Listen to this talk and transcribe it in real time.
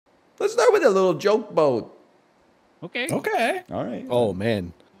Let's start with a little joke boat. Okay. Okay. All right. Oh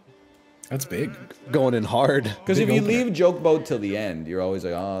man, That's big. going in hard. Because if you leave joke boat till the end, you're always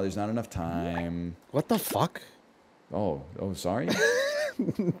like, oh, there's not enough time. What the fuck? Oh, sorry.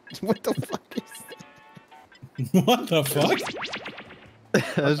 What the fuck is What the fuck?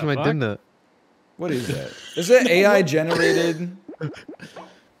 That's my dinner. What is that? Is that AI generated?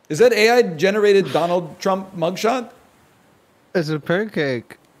 Is that AI generated Donald Trump mugshot? It's a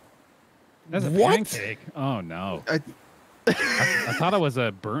pancake. That's a pancake. Oh no. I thought it was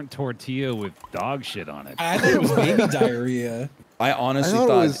a burnt tortilla with dog shit on it. I thought it was baby diarrhea. I honestly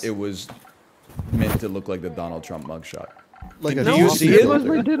thought it was meant to look like the Donald Trump mugshot. like a Do you see it? was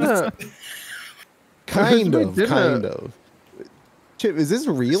my dinner. kind Where's of, my dinner? kind of. Chip, is this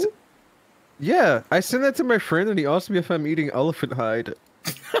real? Yeah, I sent that to my friend and he asked me if I'm eating elephant hide.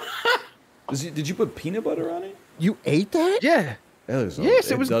 Did you put peanut butter on it? You ate that? Yeah. Yes,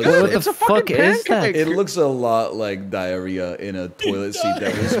 Yes, it was does- good. What the It's a fucking fuck is that? pancake. It looks a lot like diarrhea in a toilet seat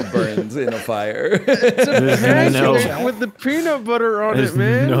that was burned in a fire. It's a There's pancake no- with the peanut butter on There's it,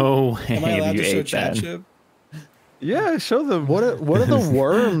 man. no Am I way allowed you to show ate chat that. chip? Yeah, show them. What are the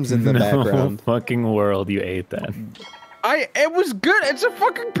worms in the No background? fucking world you ate that. It was good. It's a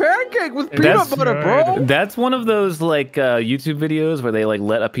fucking pancake with peanut butter, bro. That's one of those like YouTube videos where they like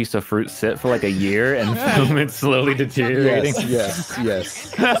let a piece of fruit sit for like a year and film it slowly deteriorating. Yes.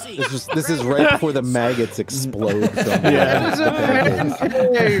 This is right before the maggots explode. From Yeah. It is a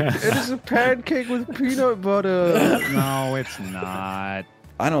pancake. It is a pancake with peanut butter. No, it's not.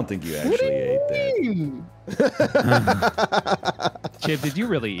 I don't think you actually ate that. Chip, did you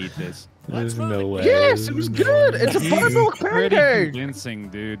really eat this? There's no way. Yes, it was good. It's a buttermilk Pretty pancake. convincing,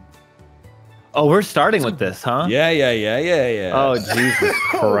 dude. Oh, we're starting with this, huh? Yeah. Oh, Jesus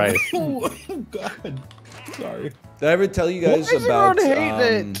Christ. Oh, God. Sorry. Did I ever tell you guys Why does about everyone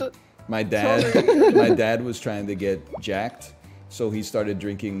hate it? my dad? My dad was trying to get jacked, so he started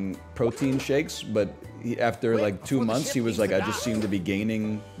drinking protein shakes. But after like 2 months, he was like, I just seem to be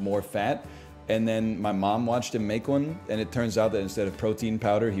gaining more fat. And then my mom watched him make one, and it turns out that instead of protein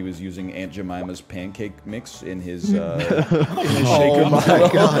powder, he was using Aunt Jemima's pancake mix in his shaker Oh my bottle.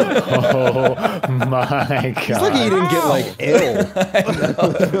 god! Oh my god. It's like he didn't get like ill.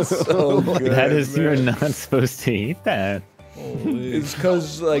 It's so good, That is, man. you're not supposed to eat that. It's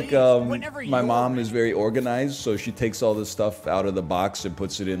because like my mom is very organized, so she takes all the stuff out of the box and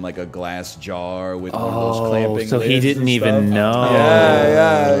puts it in like a glass jar with one of those clamping so he lids didn't and even stuff. know.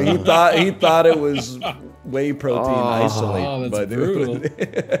 Yeah. He thought it was whey protein isolate, Oh, that's but brutal.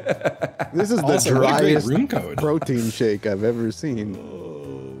 This is the Also, what a great driest room code. protein shake I've ever seen.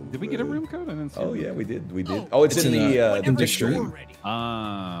 Did we get a room code? I didn't see Oh it. yeah, we did. Oh, it's in the dictionary. Oh,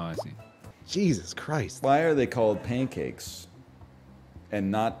 I see. Jesus Christ! Why are they called pancakes and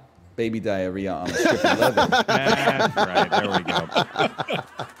not baby diarrhea on a strip of leather? That's right. There we go.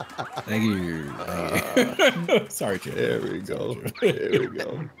 Thank you. Sorry, Chip. There we go. There we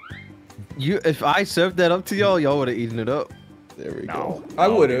go. If I served that up to y'all would have eaten it up. There we No. go. I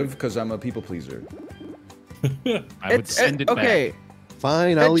would have, because I'm a people pleaser. I would send it okay. back.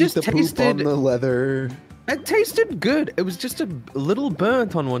 Fine, I'll eat just the poop on tasted- the leather. It tasted good. It was just a little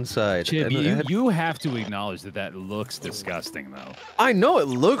burnt on one side. Chip, and it had- you have to acknowledge that looks disgusting, though. I know it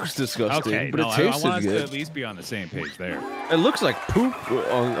looks disgusting, Okay, but no, it I tasted want us to good. at least be on the same page there. It looks like poop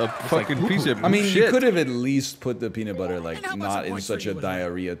on a fucking piece of I mean, shit. you could have at least put the peanut butter like not in such a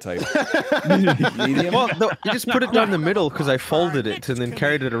diarrhea type medium. Well, no, you just put it down the middle because I folded it and then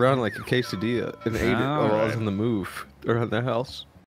carried it around like a quesadilla and ate it while I was Alright. on the move around the house.